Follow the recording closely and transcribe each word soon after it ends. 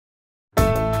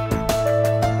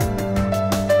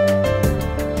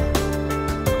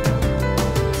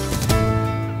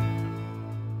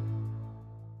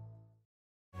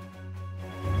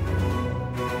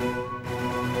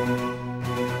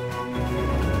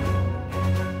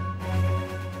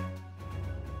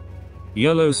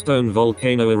Yellowstone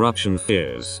volcano eruption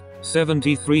fears.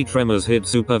 73 tremors hit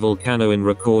supervolcano in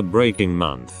record-breaking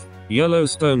month.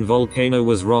 Yellowstone volcano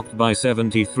was rocked by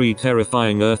 73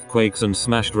 terrifying earthquakes and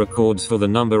smashed records for the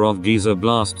number of geyser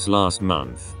blasts last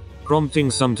month,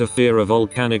 prompting some to fear a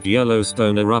volcanic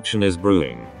Yellowstone eruption is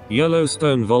brewing.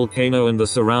 Yellowstone volcano and the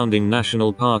surrounding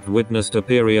national park witnessed a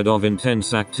period of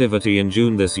intense activity in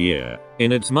June this year.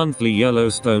 In its monthly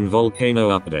Yellowstone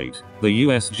volcano update, the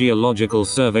U.S. Geological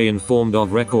Survey informed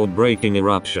of record-breaking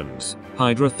eruptions,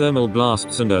 hydrothermal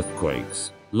blasts and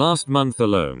earthquakes. Last month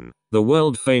alone, the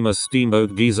world-famous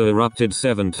Steamboat geyser erupted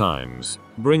 7 times,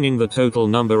 bringing the total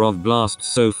number of blasts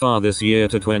so far this year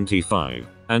to 25.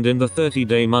 And in the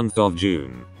 30-day month of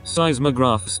June,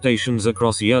 seismograph stations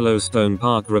across Yellowstone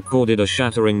Park recorded a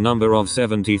shattering number of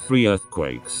 73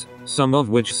 earthquakes, some of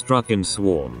which struck in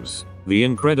swarms. The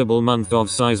incredible month of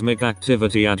seismic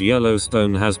activity at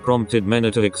Yellowstone has prompted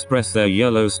many to express their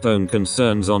Yellowstone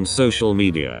concerns on social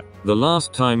media. The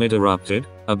last time it erupted?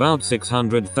 About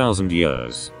 600,000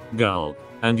 years. Gulp.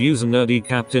 And user nerdy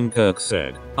Captain Kirk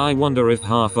said, "I wonder if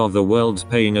half of the world's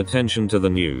paying attention to the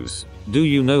news. Do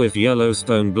you know if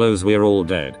Yellowstone blows we're all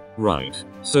dead, right?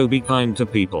 So be kind to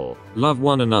people. Love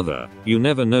one another. You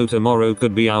never know, tomorrow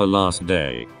could be our last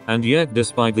day." And yet,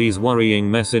 despite these worrying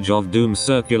message of doom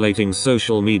circulating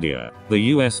social media, the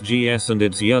USGS and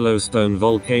its Yellowstone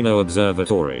Volcano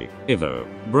Observatory, (IVO)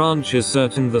 branch is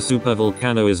certain the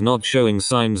supervolcano is not showing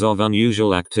signs of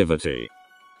unusual activity.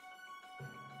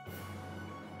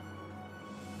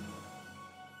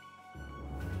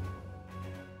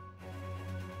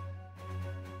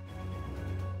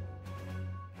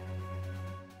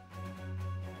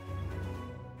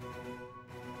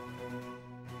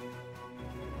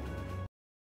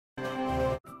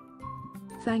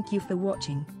 Thank you for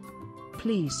watching.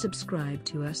 Please subscribe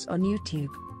to us on YouTube.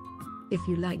 If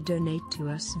you like, donate to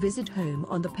us, visit home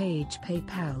on the page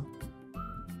PayPal.